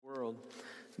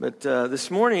But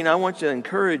this morning, I want to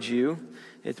encourage you.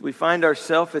 We find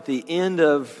ourselves at the end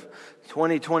of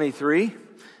 2023,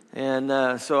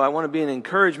 and so I want to be an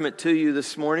encouragement to you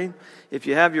this morning. If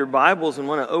you have your Bibles and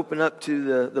want to open up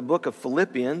to the book of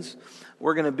Philippians,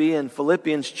 we're going to be in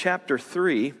Philippians chapter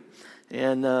 3,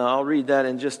 and I'll read that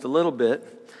in just a little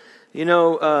bit. You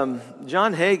know,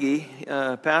 John Hagee,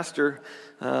 pastor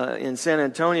in San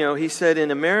Antonio, he said, in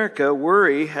America,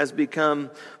 worry has become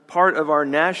part of our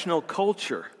national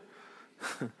culture.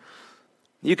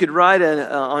 You could write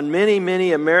on many,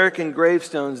 many American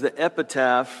gravestones the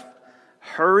epitaph,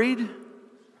 hurried,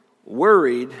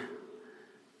 worried,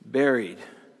 buried.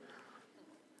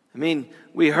 I mean,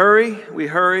 we hurry,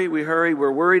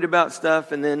 we're worried about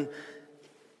stuff, and then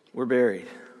we're buried.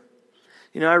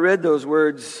 You know, I read those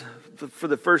words for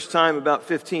the first time about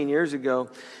 15 years ago,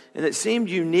 and it seemed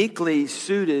uniquely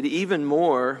suited even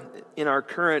more in our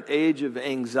current age of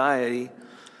anxiety.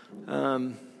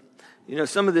 You know,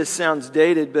 some of this sounds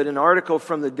dated, but an article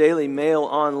from the Daily Mail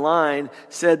online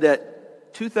said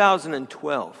that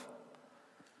 2012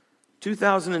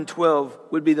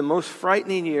 would be the most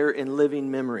frightening year in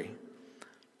living memory.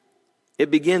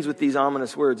 It begins with these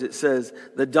ominous words. It says,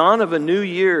 "The dawn of a new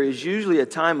year is usually a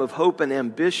time of hope and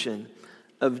ambition,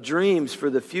 of dreams for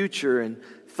the future and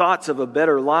thoughts of a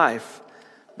better life.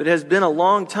 But it has been a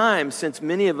long time since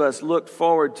many of us looked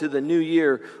forward to the new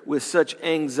year with such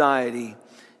anxiety,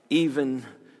 even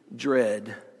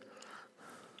dread."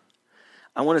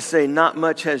 I want to say not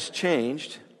much has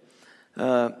changed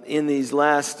in these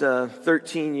last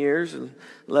 13 years,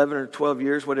 11 or 12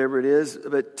 years, whatever it is.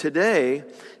 But today,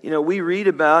 you know, we read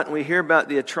about and we hear about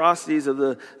the atrocities of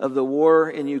the war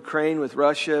in Ukraine with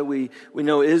Russia. We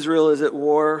know Israel is at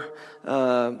war.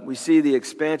 We see the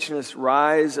expansionist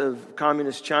rise of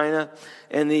communist China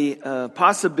and the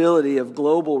possibility of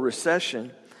global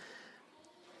recession.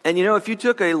 And you know, if you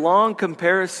took a long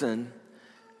comparison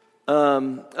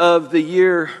of the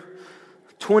year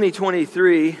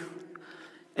 2023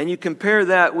 and you compare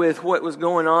that with what was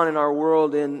going on in our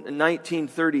world in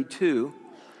 1932,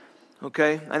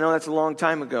 okay, I know that's a long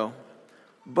time ago,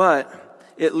 but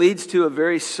it leads to a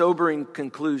very sobering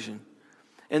conclusion.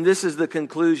 And this is the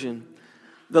conclusion.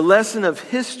 The lesson of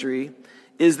history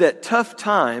is that tough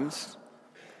times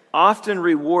often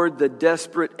reward the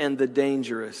desperate and the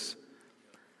dangerous.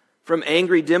 From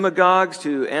angry demagogues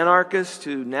to anarchists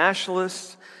to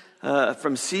nationalists,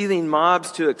 from seething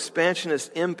mobs to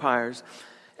expansionist empires.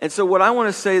 And so what I want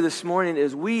to say this morning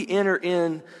is we enter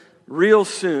in real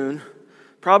soon,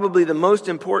 probably the most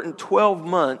important 12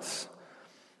 months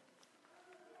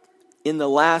in the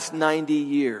last 90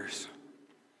 years.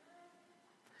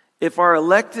 If our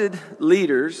elected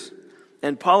leaders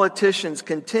and politicians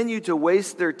continue to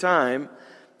waste their time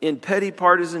in petty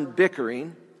partisan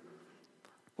bickering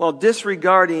while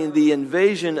disregarding the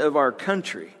invasion of our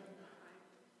country,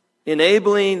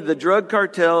 enabling the drug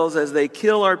cartels as they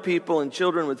kill our people and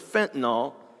children with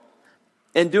fentanyl,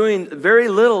 and doing very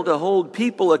little to hold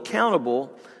people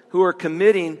accountable who are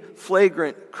committing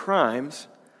flagrant crimes,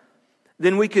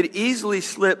 then we could easily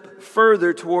slip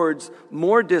further towards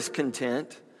more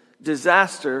discontent,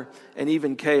 disaster, and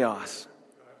even chaos.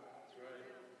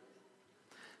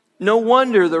 No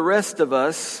wonder the rest of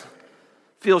us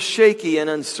feel shaky and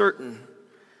uncertain.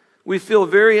 We feel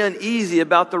very uneasy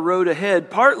about the road ahead,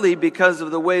 partly because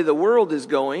of the way the world is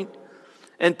going,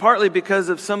 and partly because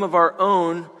of some of our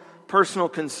own personal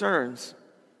concerns.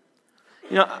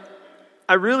 You know,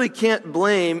 I really can't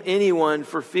blame anyone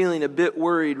for feeling a bit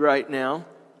worried right now,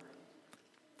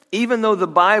 even though the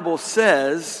Bible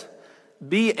says,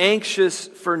 "Be anxious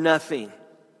for nothing."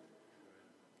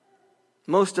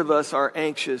 Most of us are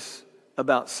anxious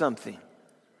about something.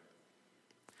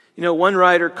 You know, one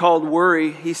writer called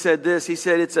worry, he said this, he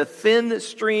said, "It's a thin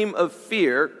stream of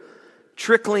fear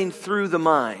trickling through the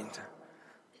mind."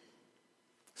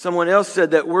 Someone else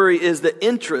said that worry is the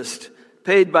interest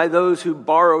paid by those who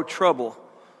borrow trouble.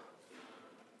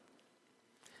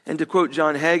 And to quote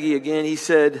John Hagee again, he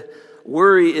said,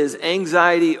 "Worry is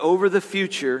anxiety over the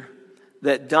future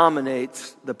that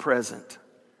dominates the present."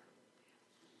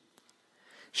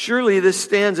 Surely this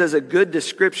stands as a good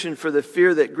description for the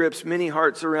fear that grips many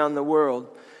hearts around the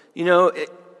world. You know,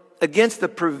 against the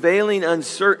prevailing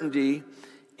uncertainty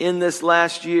in this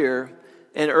last year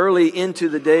and early into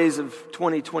the days of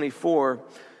 2024,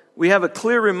 we have a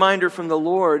clear reminder from the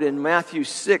Lord in Matthew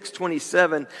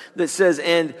 6:27 that says,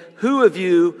 "And who of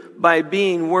you, by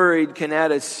being worried, can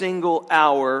add a single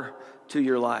hour to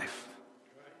your life?"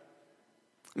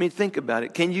 I mean, think about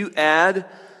it. Can you add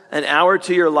an hour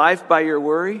to your life by your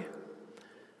worry?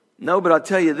 No, but I'll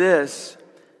tell you this.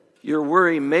 Your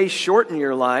worry may shorten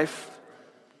your life,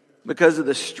 because of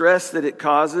the stress that it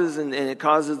causes, and it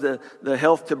causes the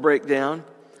health to break down.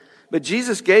 But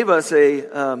Jesus gave us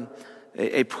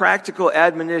a practical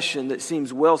admonition that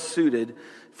seems well suited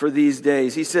for these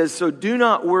days. He says, "So do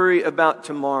not worry about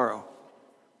tomorrow,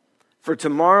 for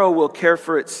tomorrow will care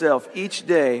for itself. Each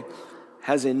day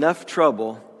has enough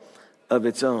trouble of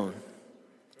its own."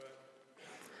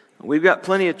 We've got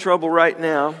plenty of trouble right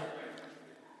now,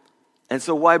 and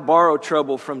so why borrow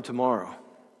trouble from tomorrow?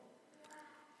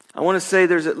 I want to say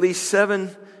there's at least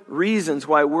 7 reasons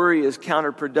why worry is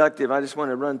counterproductive. I just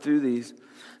want to run through these.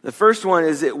 The first one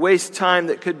is it wastes time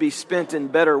that could be spent in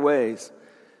better ways.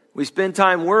 We spend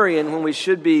time worrying when we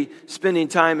should be spending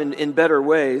time in better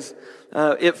ways.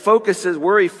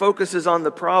 Worry focuses on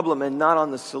the problem and not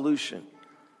on the solution.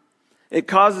 It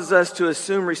causes us to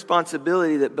assume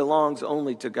responsibility that belongs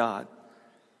only to God.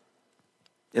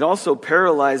 It also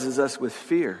paralyzes us with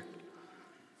fear.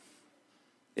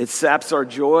 It saps our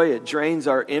joy, it drains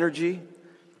our energy,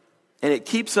 and it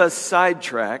keeps us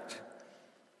sidetracked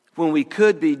when we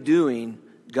could be doing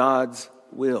God's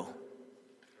will.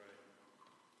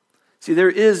 See, there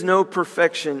is no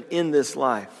perfection in this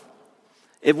life.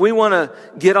 If we want to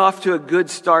get off to a good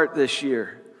start this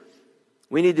year,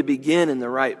 we need to begin in the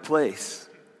right place.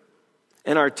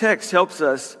 And our text helps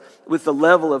us with the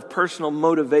level of personal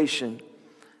motivation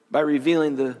by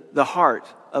revealing the heart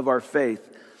of our faith.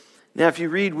 Now, if you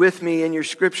read with me in your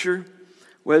scripture,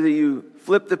 whether you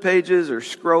flip the pages or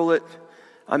scroll it,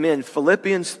 I'm in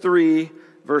Philippians 3,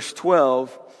 verse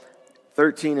 12,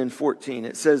 13, and 14.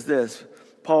 It says this.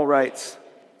 Paul writes,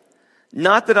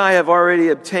 "Not that I have already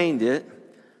obtained it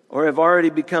or have already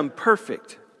become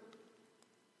perfect,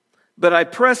 but I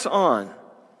press on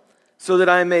so that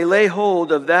I may lay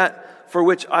hold of that for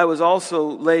which I was also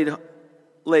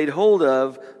laid hold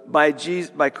of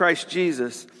by Christ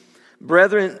Jesus.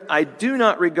 Brethren, I do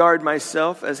not regard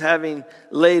myself as having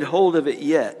laid hold of it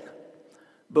yet.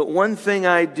 But one thing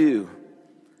I do,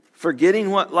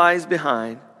 forgetting what lies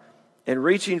behind and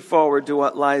reaching forward to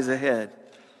what lies ahead,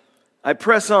 I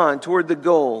press on toward the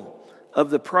goal of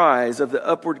the prize of the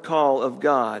upward call of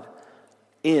God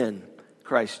in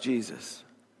Christ Jesus."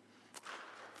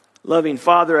 Loving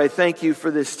Father, I thank you for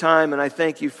this time, and I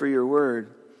thank you for your word.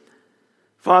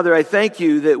 Father, I thank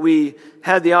you that we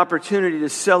had the opportunity to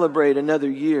celebrate another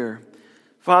year.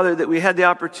 Father, that we had the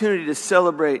opportunity to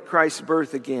celebrate Christ's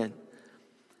birth again.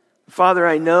 Father,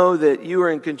 I know that you are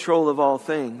in control of all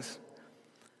things.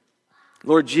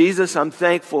 Lord Jesus, I'm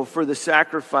thankful for the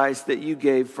sacrifice that you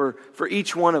gave for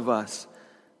each one of us,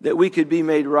 that we could be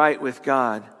made right with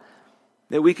God,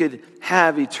 that we could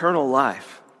have eternal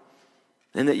life,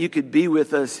 and that you could be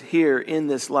with us here in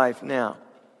this life now.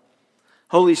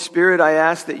 Holy Spirit, I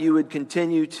ask that you would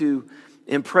continue to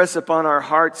impress upon our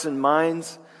hearts and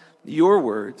minds your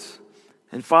words.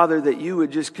 And Father, that you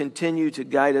would just continue to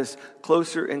guide us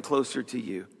closer and closer to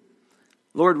you.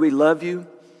 Lord, we love you.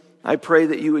 I pray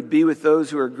that you would be with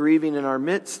those who are grieving in our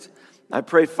midst. I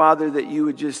pray, Father, that you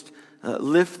would just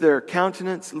lift their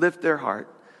countenance, lift their heart.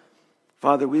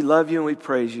 Father, we love you and we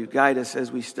praise you. Guide us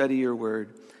as we study your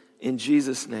word. In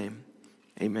Jesus' name,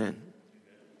 amen.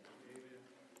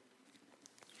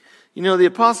 You know, the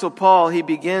Apostle Paul, he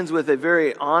begins with a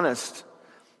very honest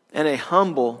and a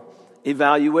humble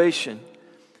evaluation.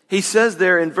 He says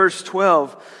there in verse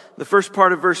 12, the first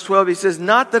part of verse 12, he says,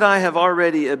 "Not that I have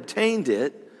already obtained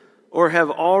it or have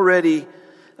already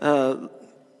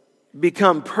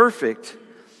become perfect."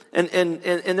 And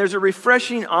there's a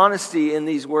refreshing honesty in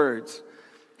these words.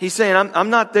 He's saying, I'm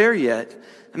not there yet.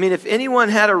 I mean, if anyone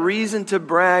had a reason to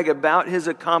brag about his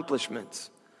accomplishments,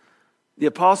 the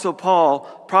Apostle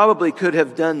Paul probably could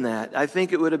have done that. I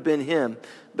think it would have been him.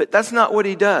 But that's not what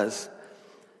he does.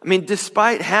 I mean,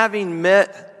 despite having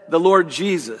met the Lord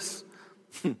Jesus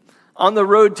on the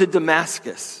road to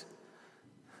Damascus.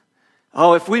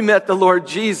 Oh, if we met the Lord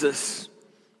Jesus,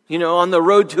 on the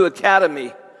road to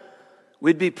Academy,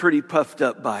 we'd be pretty puffed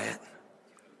up by it.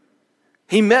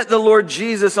 He met the Lord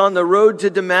Jesus on the road to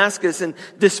Damascus, and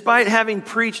despite having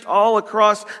preached all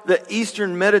across the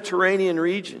eastern Mediterranean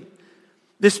region,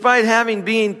 despite having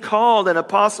been called an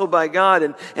apostle by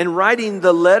God and writing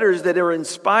the letters that are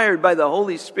inspired by the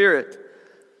Holy Spirit,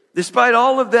 despite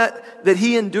all of that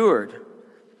he endured,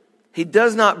 he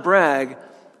does not brag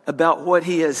about what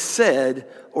he has said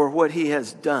or what he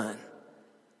has done.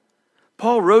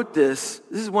 Paul wrote this.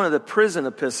 This is one of the prison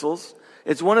epistles.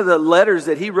 It's one of the letters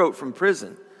that he wrote from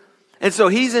prison. And so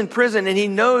he's in prison and he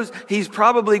knows he's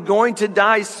probably going to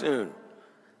die soon.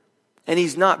 And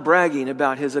he's not bragging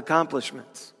about his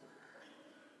accomplishments.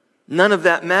 None of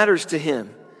that matters to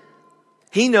him.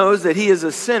 He knows that he is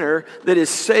a sinner that is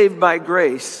saved by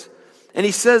grace And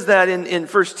he says that in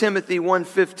 1 Timothy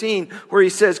 1:15, where he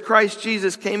says, Christ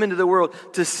Jesus came into the world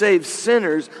to save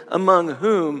sinners, among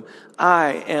whom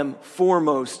I am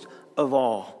foremost of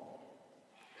all.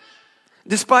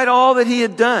 Despite all that he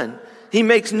had done, he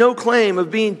makes no claim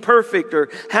of being perfect or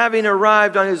having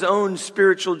arrived on his own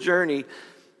spiritual journey.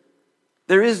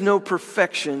 There is no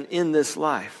perfection in this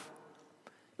life.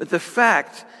 But the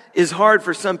fact is hard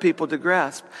for some people to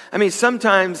grasp. I mean,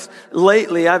 sometimes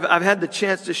lately I've had the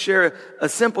chance to share a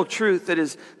simple truth that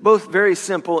is both very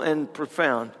simple and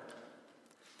profound.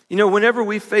 You know, whenever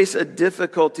we face a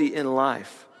difficulty in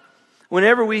life,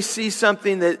 whenever we see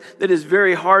something that is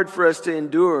very hard for us to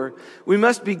endure, we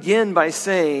must begin by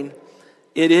saying,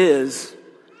 it is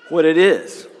what it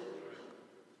is.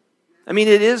 I mean,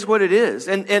 it is what it is.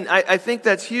 And I think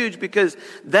that's huge, because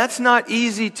that's not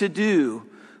easy to do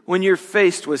when you're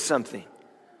faced with something.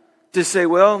 To say,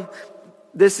 well,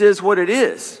 this is what it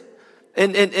is.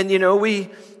 And you know, we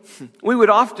would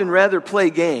often rather play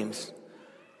games.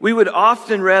 We would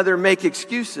often rather make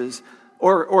excuses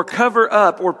or cover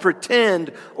up or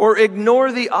pretend or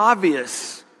ignore the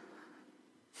obvious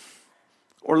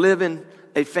or live in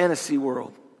a fantasy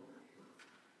world.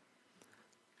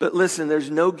 But listen,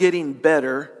 there's no getting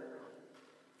better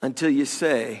until you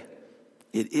say,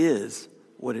 it is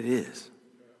what it is.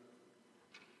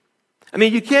 I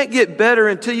mean, you can't get better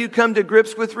until you come to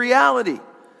grips with reality.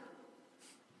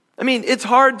 I mean, it's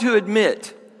hard to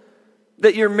admit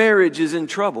that your marriage is in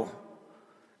trouble.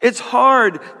 It's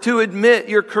hard to admit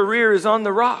your career is on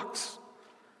the rocks.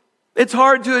 It's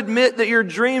hard to admit that your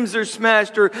dreams are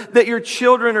smashed or that your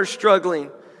children are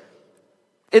struggling.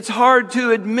 It's hard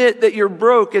to admit that you're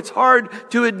broke. It's hard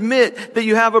to admit that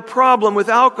you have a problem with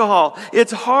alcohol.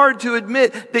 It's hard to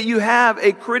admit that you have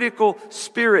a critical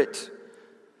spirit.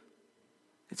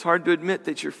 It's hard to admit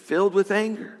that you're filled with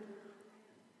anger.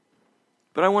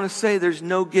 But I want to say there's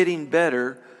no getting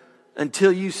better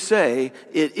until you say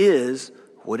it is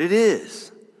what it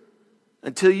is.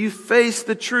 Until you face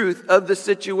the truth of the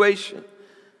situation.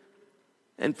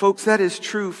 And folks, that is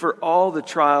true for all the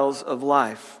trials of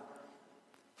life.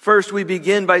 First, we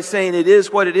begin by saying it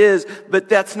is what it is, but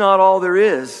that's not all there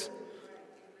is.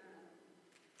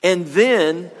 And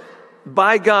then,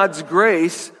 by God's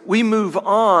grace, we move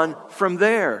on from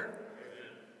there.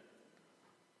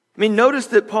 I mean, notice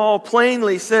that Paul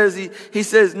plainly says, he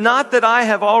says, not that I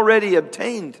have already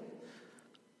obtained.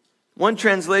 One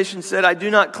translation said, I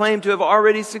do not claim to have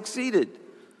already succeeded.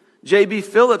 J.B.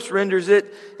 Phillips renders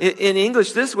it in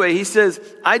English this way. He says,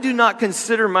 I do not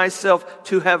consider myself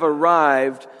to have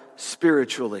arrived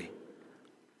spiritually.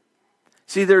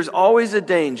 See, there's always a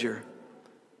danger,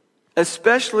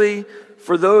 especially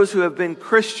for those who have been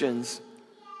Christians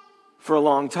for a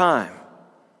long time,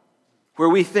 where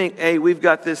we think, hey, we've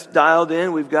got this dialed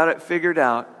in, we've got it figured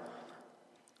out.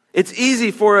 It's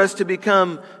easy for us to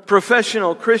become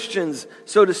professional Christians,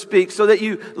 so to speak, so that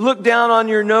you look down on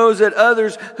your nose at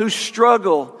others who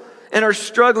struggle and are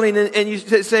struggling, and you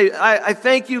say, I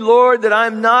thank you, Lord, that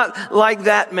I'm not like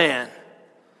that man.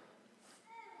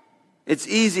 It's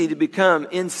easy to become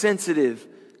insensitive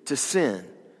to sin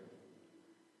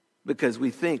because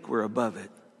we think we're above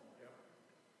it.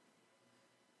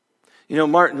 You know,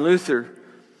 Martin Luther,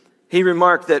 he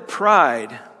remarked that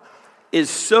pride is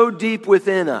so deep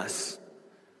within us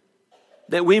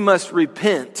that we must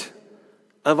repent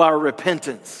of our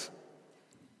repentance.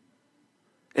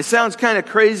 It sounds kind of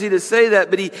crazy to say that,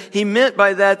 but he meant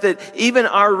by that even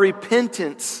our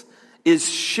repentance is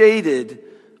shaded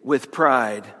with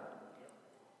pride.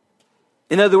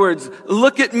 In other words,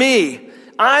 look at me.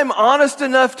 I'm honest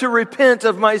enough to repent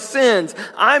of my sins.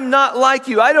 I'm not like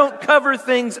you. I don't cover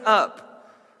things up.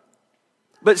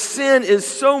 But sin is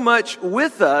so much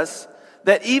with us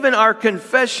that even our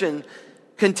confession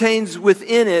contains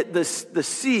within it the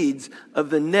seeds of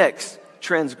the next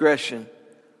transgression.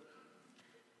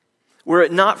 Were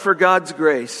it not for God's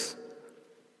grace,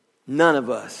 none of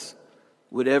us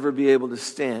would ever be able to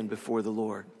stand before the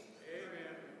Lord.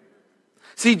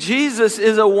 See, Jesus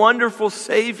is a wonderful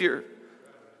Savior,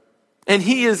 and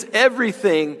He is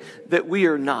everything that we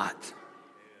are not.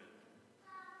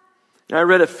 And I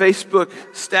read a Facebook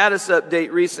status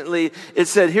update recently. It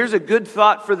said, here's a good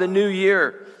thought for the new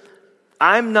year.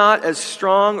 I'm not as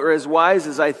strong or as wise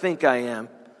as I think I am,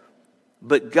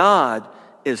 but God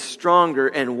is stronger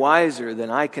and wiser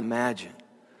than I can imagine.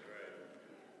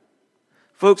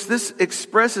 Folks, this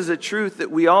expresses a truth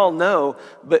that we all know,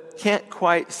 but can't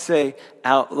quite say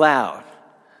out loud.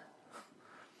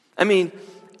 I mean,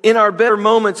 in our better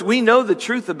moments, we know the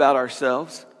truth about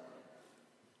ourselves.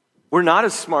 We're not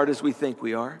as smart as we think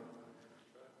we are.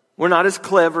 We're not as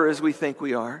clever as we think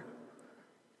we are.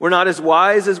 We're not as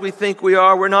wise as we think we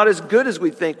are. We're not as good as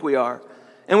we think we are.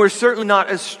 And we're certainly not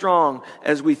as strong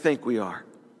as we think we are.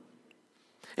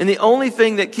 And the only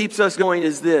thing that keeps us going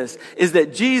is this, is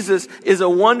that Jesus is a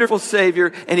wonderful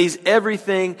Savior and He's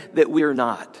everything that we are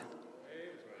not.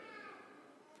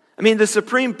 I mean, the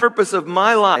supreme purpose of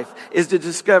my life is to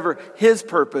discover His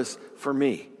purpose for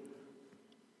me.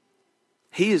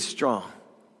 He is strong.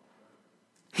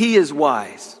 He is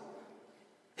wise.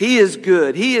 He is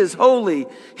good. He is holy.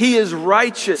 He is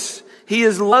righteous. He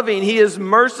is loving. He is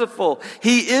merciful.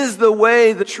 He is the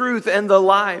way, the truth, and the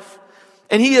life.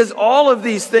 And He is all of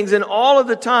these things and all of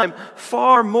the time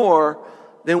far more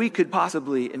than we could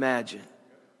possibly imagine.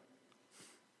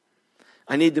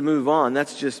 I need to move on.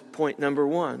 That's just point number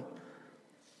one.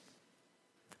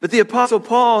 But the Apostle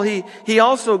Paul, he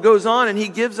also goes on and he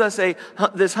gives us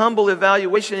this humble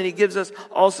evaluation, and he gives us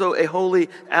also a holy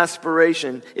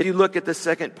aspiration. If you look at the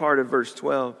second part of verse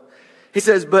 12, he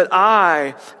says, "But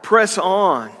I press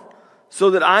on, so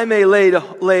that I may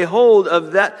lay hold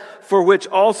of that for which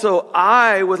also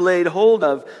I was laid hold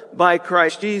of by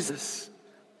Christ Jesus."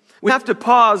 We have to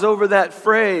pause over that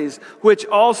phrase, which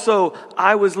also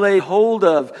I was laid hold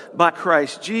of by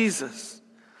Christ Jesus.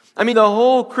 I mean, the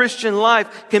whole Christian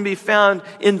life can be found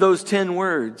in those 10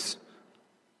 words.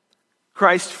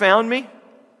 Christ found me,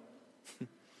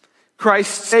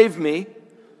 Christ saved me,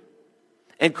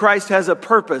 and Christ has a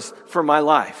purpose for my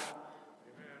life.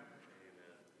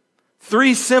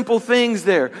 3 simple things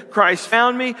there. Christ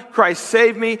found me, Christ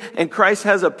saved me, and Christ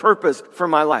has a purpose for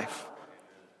my life.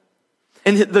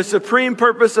 And the supreme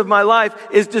purpose of my life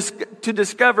is to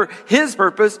discover His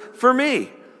purpose for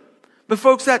me. But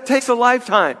folks, that takes a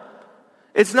lifetime.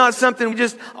 It's not something we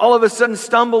just all of a sudden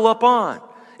stumble upon.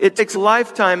 It takes a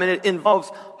lifetime, and it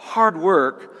involves hard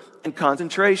work and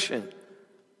concentration.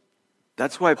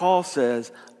 That's why Paul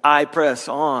says, I press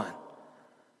on.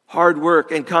 Hard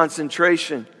work and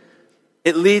concentration.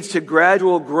 It leads to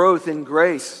gradual growth in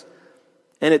grace,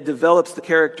 and it develops the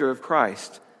character of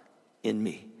Christ in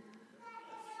me.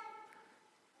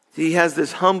 He has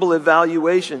this humble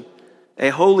evaluation, a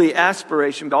holy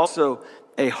aspiration, but also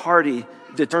a hearty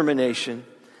determination.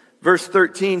 Verse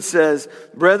 13 says,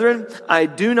 "Brethren, I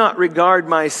do not regard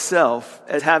myself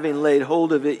as having laid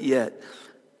hold of it yet,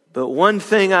 but one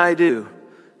thing I do,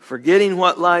 forgetting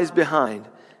what lies behind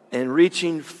and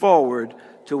reaching forward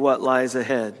to what lies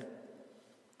ahead."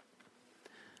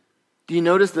 Do you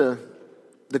notice the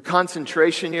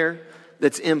concentration here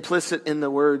that's implicit in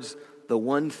the words, "the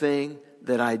one thing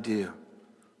that I do"?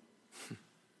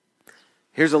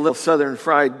 Here's a little Southern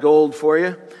fried gold for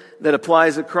you that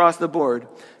applies across the board.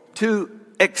 To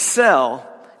excel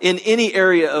in any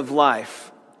area of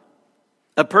life,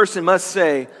 a person must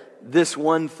say, "This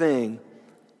one thing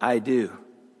I do."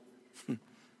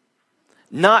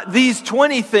 Not these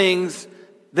 20 things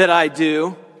that I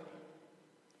do.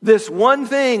 This one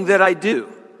thing that I do.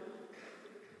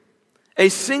 A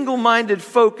single-minded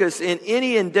focus in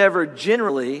any endeavor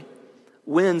generally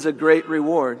wins a great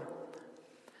reward.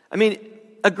 I mean,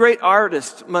 a great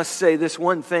artist must say, "This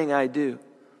one thing I do."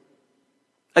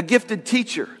 A gifted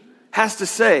teacher has to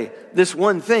say, "This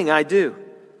one thing I do."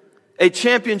 A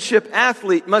championship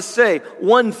athlete must say,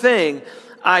 "One thing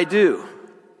I do."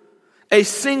 A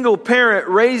single parent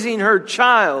raising her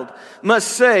child must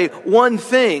say, "One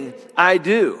thing I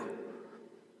do."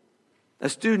 A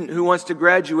student who wants to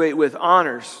graduate with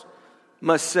honors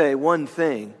must say, "One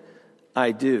thing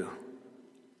I do."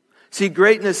 See,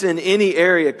 greatness in any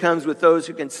area comes with those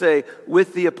who can say,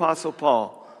 with the Apostle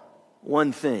Paul,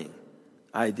 "One thing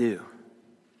I do."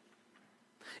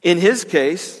 In his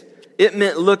case, it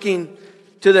meant looking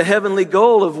to the heavenly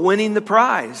goal of winning the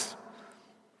prize.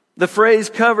 The phrase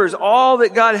covers all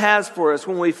that God has for us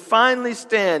when we finally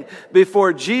stand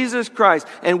before Jesus Christ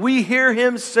and we hear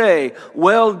Him say,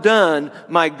 "Well done,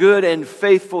 my good and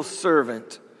faithful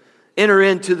servant. Enter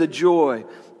into the joy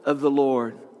of the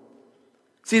Lord."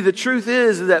 See, the truth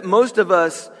is that most of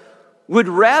us would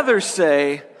rather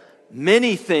say,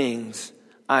 "Many things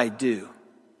I do."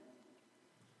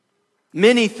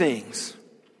 Many things.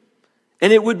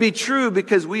 And it would be true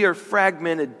because we are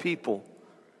fragmented people.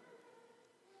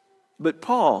 But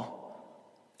Paul,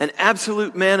 an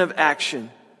absolute man of action,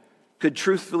 could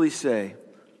truthfully say,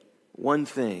 "One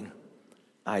thing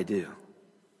I do."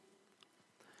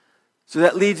 So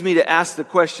that leads me to ask the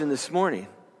question this morning.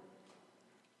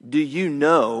 Do you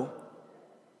know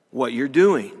what you're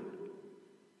doing?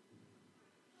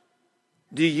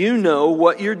 Do you know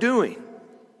what you're doing?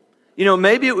 You know,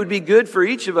 maybe it would be good for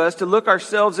each of us to look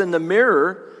ourselves in the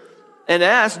mirror and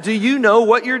ask, do you know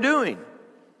what you're doing?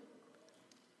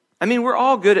 I mean, we're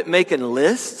all good at making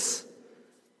lists.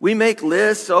 We make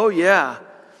lists. Oh, yeah.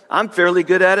 I'm fairly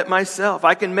good at it myself.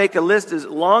 I can make a list as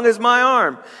long as my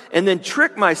arm and then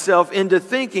trick myself into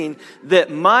thinking that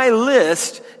my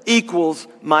list equals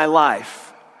my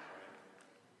life.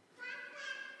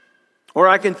 Or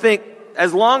I can think,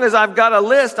 as long as I've got a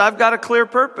list, I've got a clear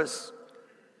purpose.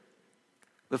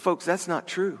 But folks, that's not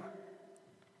true.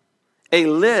 A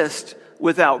list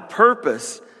without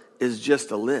purpose is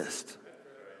just a list.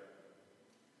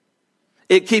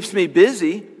 It keeps me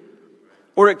busy,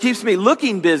 or it keeps me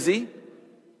looking busy,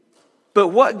 but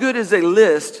what good is a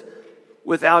list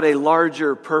without a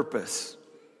larger purpose?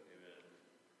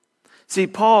 See,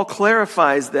 Paul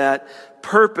clarifies that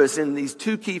purpose in these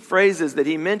two key phrases that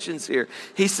he mentions here.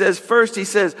 He says, first,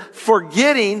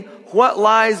 forgetting what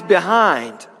lies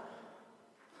behind.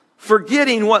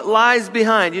 Forgetting what lies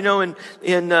behind. You know,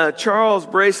 in Charles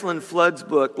Braceland Flood's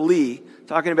book, Lee,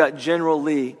 talking about General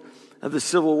Lee of the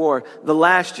Civil War, the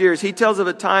last years, he tells of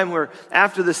a time where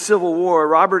after the Civil War,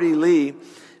 Robert E. Lee,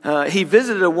 he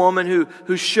visited a woman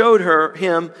who showed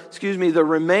him the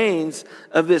remains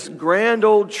of this grand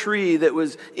old tree that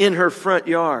was in her front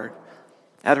yard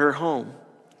at her home.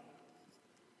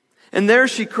 And there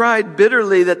she cried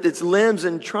bitterly that its limbs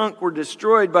and trunk were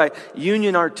destroyed by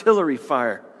Union artillery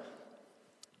fire.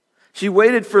 She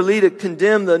waited for Lee to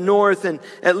condemn the North and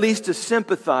at least to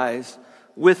sympathize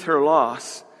with her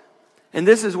loss. And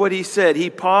this is what he said. He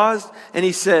paused and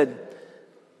he said,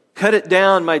 "Cut it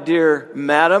down, my dear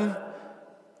madam,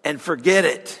 and forget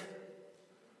it.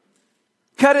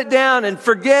 Cut it down and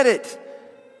forget it.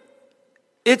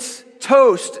 It's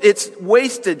toast. It's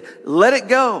wasted. Let it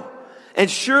go." And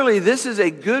surely this is a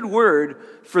good word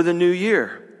for the new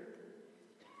year.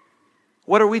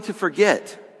 What are we to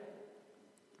forget?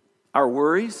 Our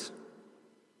worries,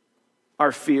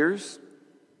 our fears,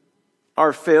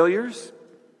 our failures,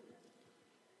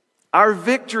 our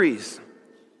victories,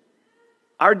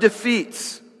 our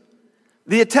defeats,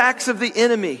 the attacks of the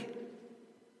enemy,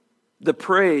 the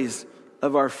praise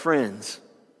of our friends.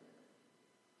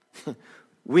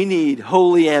 We need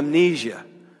holy amnesia.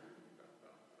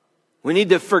 We need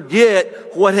to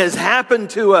forget what has happened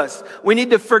to us. We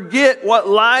need to forget what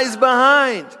lies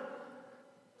behind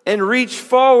and reach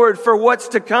forward for what's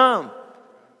to come.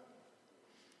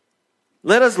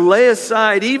 Let us lay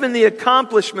aside even the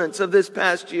accomplishments of this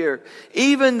past year,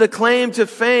 even the claim to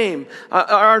fame,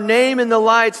 our name in the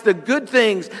lights, the good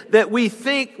things that we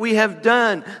think we have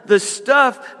done, the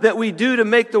stuff that we do to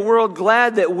make the world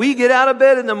glad that we get out of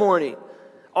bed in the morning.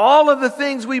 All of the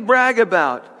things we brag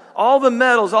about, all the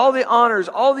medals, all the honors,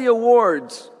 all the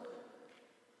awards.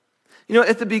 You know,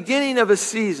 at the beginning of a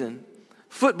season,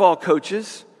 football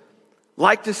coaches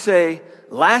like to say,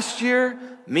 last year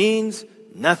means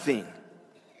nothing.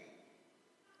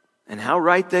 And how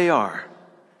right they are.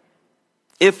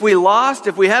 If we lost,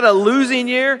 if we had a losing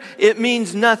year, it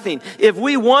means nothing. If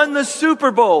we won the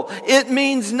Super Bowl, it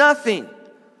means nothing.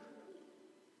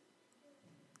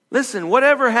 Listen,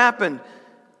 whatever happened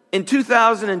in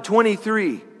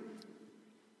 2023,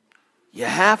 you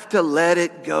have to let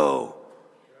it go.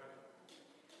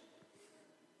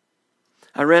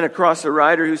 I ran across a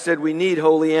writer who said we need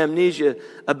holy amnesia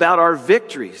about our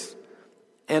victories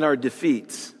and our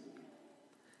defeats.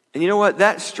 And you know what?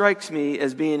 That strikes me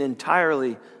as being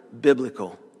entirely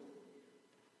biblical.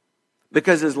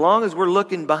 Because as long as we're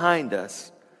looking behind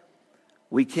us,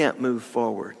 we can't move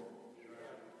forward.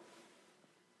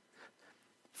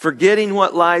 Forgetting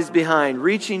what lies behind,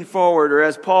 reaching forward, or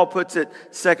as Paul puts it,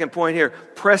 second point here,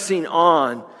 pressing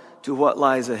on to what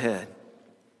lies ahead.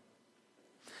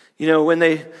 You know, when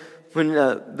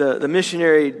the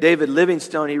missionary David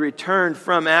Livingstone, he returned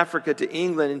from Africa to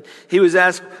England, and he was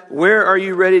asked, "Where are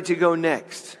you ready to go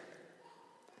next?"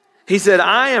 He said,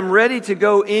 "I am ready to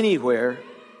go anywhere,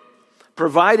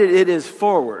 provided it is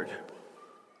forward."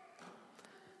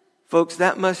 Folks,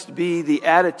 that must be the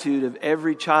attitude of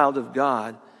every child of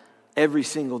God every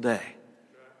single day.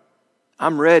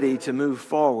 I'm ready to move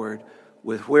forward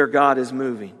with where God is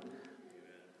moving,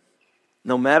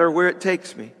 no matter where it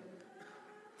takes me.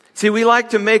 See, we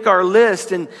like to make our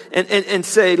list and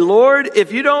say, "Lord,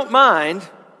 if you don't mind,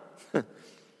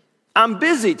 I'm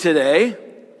busy today.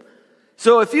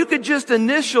 So if you could just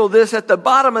initial this at the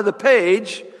bottom of the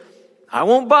page, I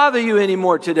won't bother you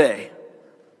anymore today."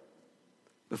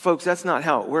 But folks, that's not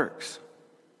how it works.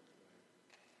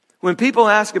 When people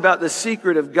ask about the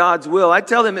secret of God's will, I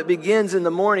tell them it begins in the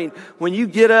morning when you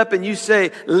get up and you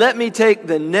say, "Let me take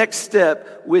the next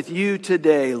step with you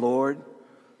today, Lord.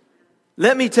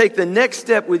 Let me take the next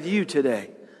step with you today."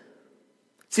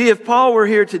 See, if Paul were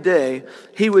here today,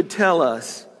 he would tell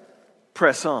us,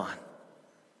 press on.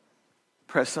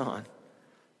 Press on.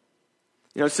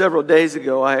 Several days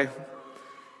ago, it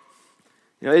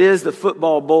is the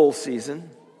football bowl season,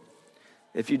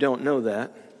 if you don't know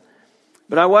that.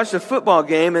 But I watched a football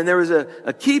game, and there was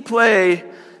a key play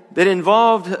that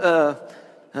involved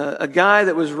a guy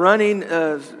that was running,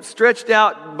 stretched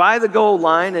out by the goal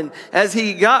line. And as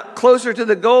he got closer to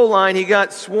the goal line, he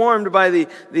got swarmed by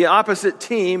the opposite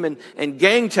team and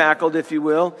gang tackled, if you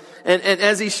will. And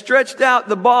as he stretched out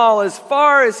the ball as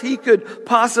far as he could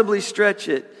possibly stretch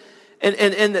it,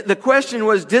 and the question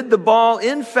was, did the ball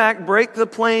in fact break the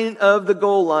plane of the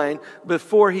goal line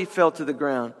before he fell to the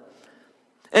ground?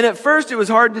 And at first it was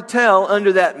hard to tell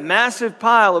under that massive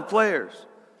pile of players.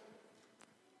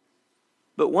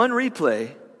 But one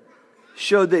replay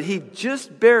showed that he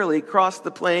just barely crossed the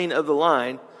plane of the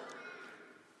line.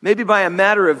 Maybe by a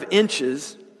matter of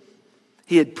inches,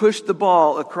 he had pushed the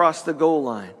ball across the goal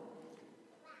line.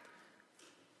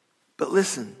 But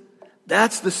listen,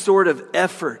 that's the sort of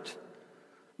effort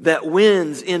that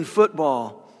wins in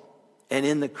football and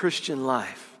in the Christian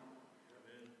life.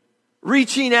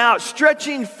 Reaching out,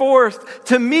 stretching forth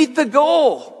to meet the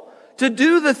goal, to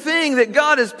do the thing that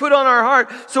God has put on our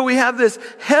heart. So we have this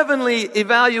heavenly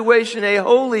evaluation, a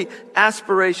holy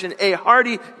aspiration, a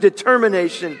hearty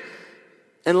determination,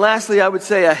 and lastly, I would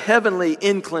say a heavenly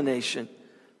inclination.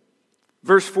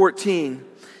 Verse 14,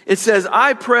 it says,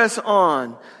 I press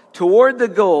on toward the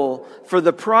goal for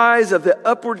the prize of the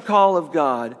upward call of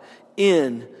God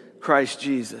in Christ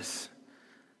Jesus.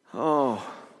 Oh,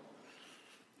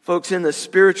 folks, in the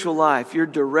spiritual life, your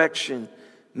direction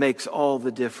makes all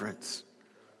the difference.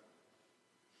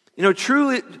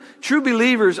 True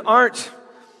believers aren't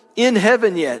in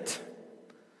heaven yet,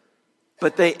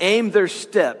 but they aim their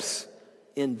steps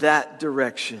in that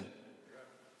direction.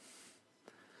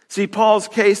 See, Paul's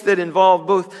case that involved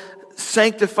both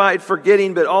sanctified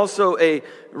forgetting, but also a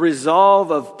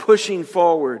resolve of pushing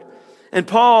forward. And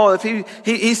Paul, if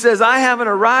he says, I haven't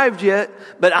arrived yet,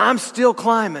 but I'm still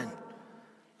climbing.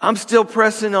 I'm still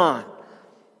pressing on.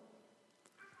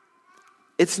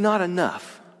 It's not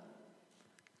enough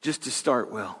just to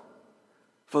start well.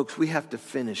 Folks, we have to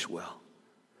finish well.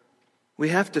 We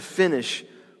have to finish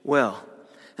well.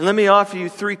 And let me offer you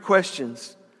 3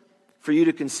 questions for you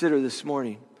to consider this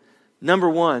morning. Number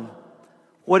 1,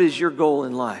 what is your goal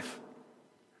in life?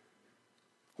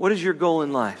 What is your goal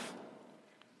in life?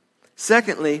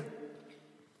 Secondly,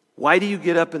 why do you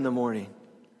get up in the morning?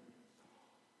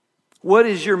 What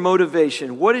is your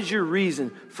motivation? What is your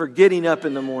reason for getting up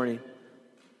in the morning?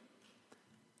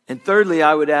 And thirdly,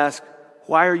 I would ask,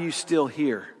 why are you still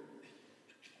here?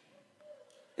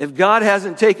 If God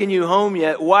hasn't taken you home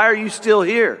yet, why are you still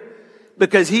here?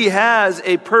 Because He has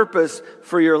a purpose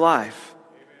for your life.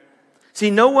 See,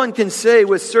 no one can say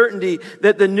with certainty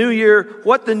that the new year,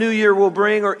 what the new year will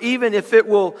bring, or even if it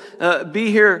will be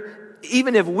here,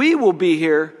 even if we will be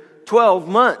here 12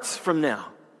 months from now.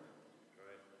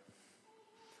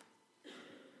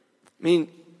 I mean,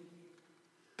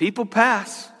 people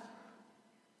pass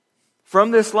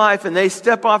from this life and they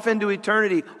step off into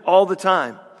eternity all the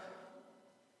time.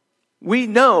 We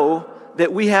know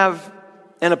that we have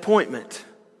an appointment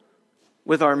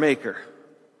with our Maker.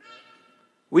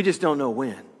 We just don't know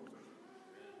when.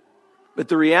 But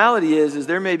the reality is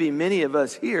there may be many of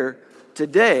us here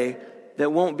today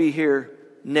that won't be here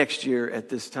next year at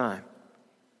this time.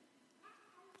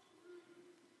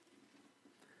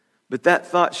 But that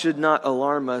thought should not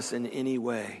alarm us in any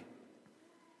way.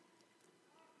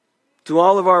 To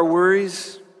all of our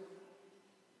worries,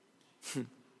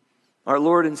 our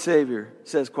Lord and Savior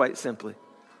says quite simply,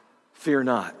 fear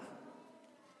not.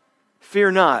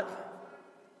 Fear not.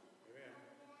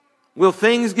 Will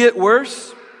things get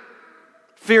worse?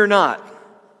 Fear not.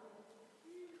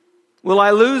 Will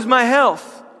I lose my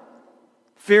health?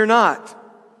 Fear not.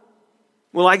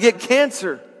 Will I get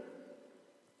cancer?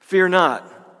 Fear not.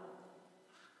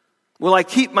 Will I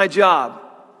keep my job?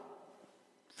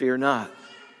 Fear not.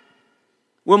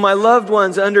 Will my loved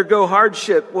ones undergo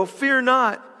hardship? Well, fear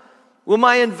not. Will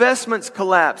my investments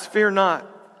collapse? Fear not.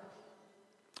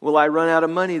 Will I run out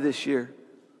of money this year?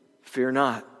 Fear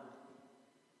not.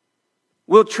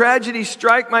 Will tragedy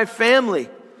strike my family?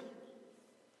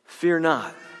 Fear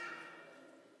not.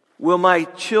 Will my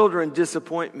children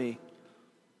disappoint me?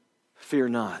 Fear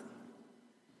not.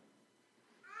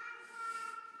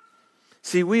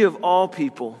 See, we of all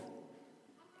people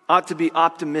ought to be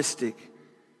optimistic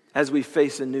as we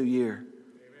face a new year.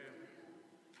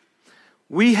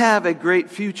 We have a great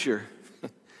future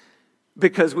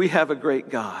because we have a great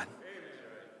God.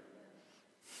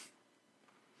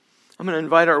 I'm going to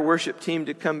invite our worship team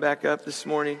to come back up this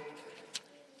morning.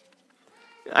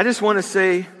 I just want to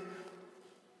say,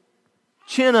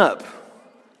 chin up.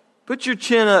 Put your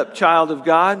chin up, child of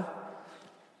God.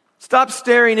 Stop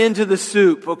staring into the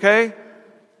soup, okay?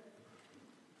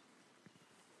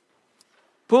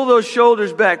 Pull those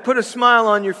shoulders back. Put a smile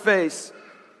on your face.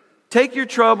 Take your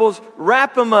troubles,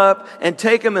 wrap them up, and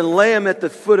take them and lay them at the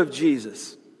foot of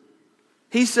Jesus.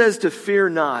 He says to fear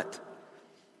not.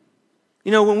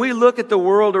 You know, when we look at the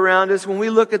world around us, when we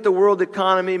look at the world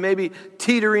economy, maybe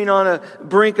teetering on a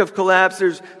brink of collapse,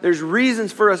 there's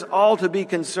reasons for us all to be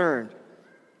concerned.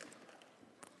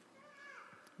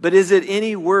 But is it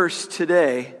any worse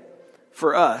today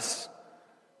for us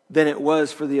than it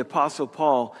was for the Apostle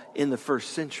Paul in the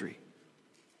first century?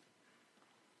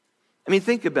 I mean,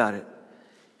 think about it.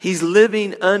 He's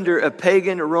living under a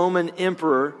pagan Roman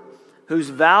emperor whose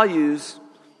values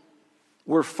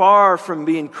were far from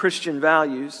being Christian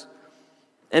values.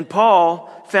 And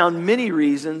Paul found many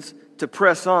reasons to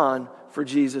press on for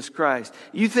Jesus Christ.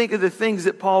 You think of the things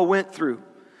that Paul went through.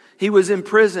 He was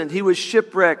imprisoned. He was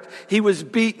shipwrecked. He was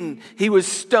beaten. He was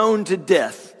stoned to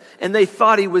death. And they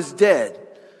thought he was dead.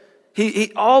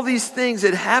 All these things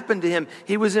had happened to him.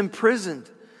 He was imprisoned.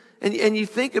 And you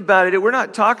think about it, we're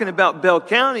not talking about Bell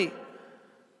County.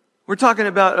 We're talking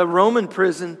about a Roman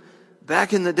prison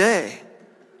back in the day.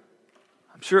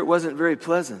 I'm sure it wasn't very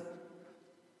pleasant.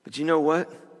 But you know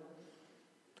what?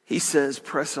 He says,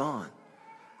 press on.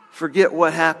 Forget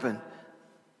what happened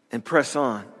and press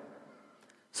on.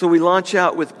 So we launch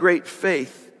out with great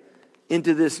faith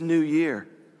into this new year.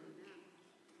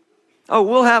 Oh,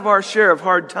 we'll have our share of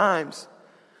hard times.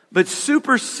 But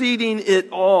superseding it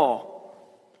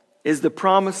all is the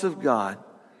promise of God,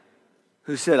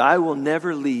 who said, I will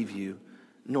never leave you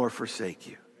nor forsake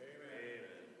you.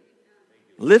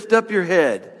 Lift up your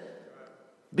head.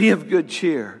 Be of good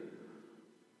cheer.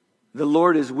 The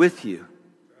Lord is with you.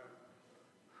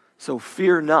 So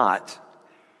fear not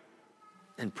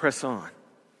and press on.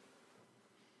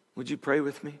 Would you pray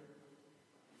with me?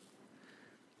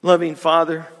 Loving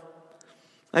Father,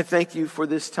 I thank you for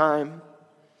this time.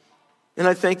 And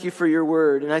I thank you for your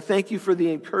word. And I thank you for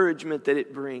the encouragement that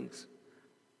it brings.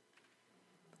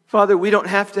 Father, we don't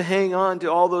have to hang on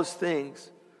to all those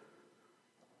things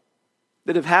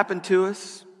that have happened to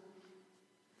us,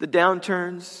 the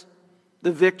downturns,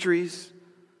 the victories,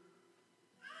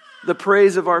 the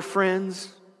praise of our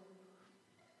friends,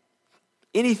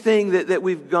 anything that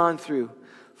we've gone through.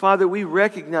 Father, we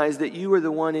recognize that you are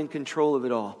the one in control of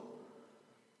it all.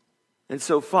 And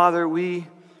so, Father, we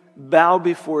bow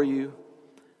before you,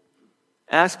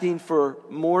 asking for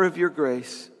more of your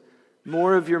grace,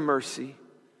 more of your mercy,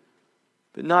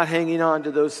 but not hanging on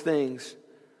to those things.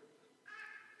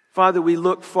 Father, we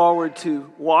look forward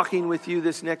to walking with you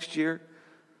this next year,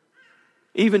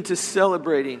 even to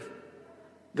celebrating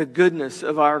the goodness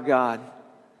of our God.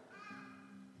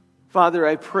 Father,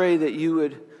 I pray that you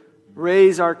would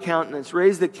raise our countenance,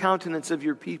 raise the countenance of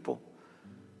your people.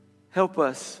 Help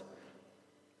us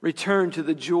return to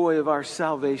the joy of our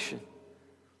salvation.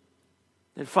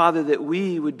 And Father, that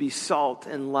we would be salt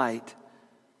and light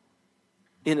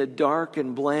in a dark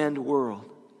and bland world.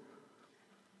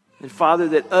 And Father,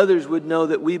 that others would know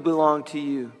that we belong to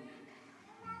you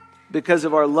because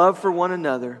of our love for one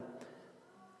another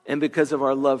and because of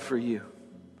our love for you.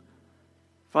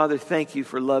 Father, thank you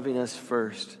for loving us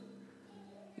first.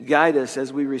 Guide us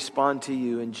as we respond to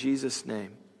you in Jesus'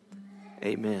 name.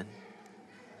 Amen.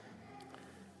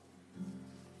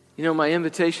 You know, my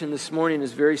invitation this morning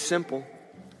is very simple.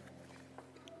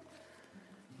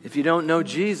 If you don't know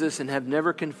Jesus and have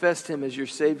never confessed him as your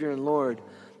Savior and Lord,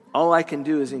 all I can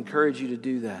do is encourage you to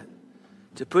do that.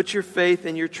 To put your faith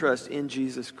and your trust in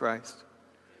Jesus Christ.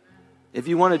 If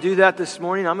you want to do that this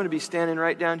morning, I'm going to be standing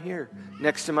right down here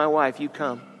next to my wife. You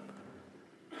come.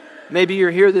 Maybe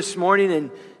you're here this morning and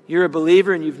you're a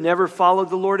believer and you've never followed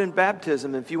the Lord in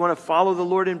baptism. If you want to follow the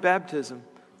Lord in baptism,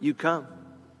 you come.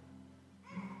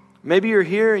 Maybe you're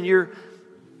here and you're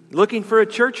looking for a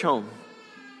church home.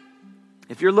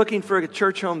 If you're looking for a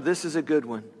church home, this is a good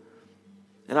one.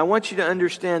 And I want you to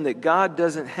understand that God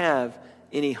doesn't have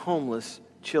any homeless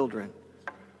children.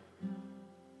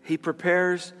 He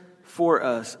prepares for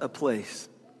us a place.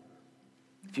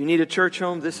 If you need a church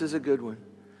home, this is a good one.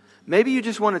 Maybe you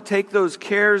just want to take those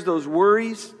cares, those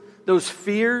worries, those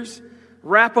fears,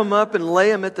 wrap them up and lay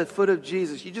them at the foot of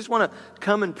Jesus. You just want to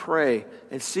come and pray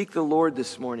and seek the Lord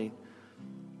this morning.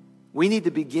 We need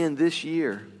to begin this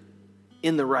year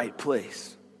in the right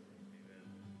place.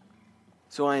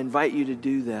 So I invite you to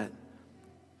do that.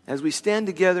 As we stand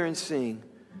together and sing,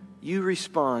 you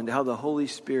respond how the Holy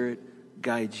Spirit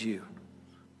guides you.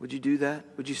 Would you do that?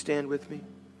 Would you stand with me?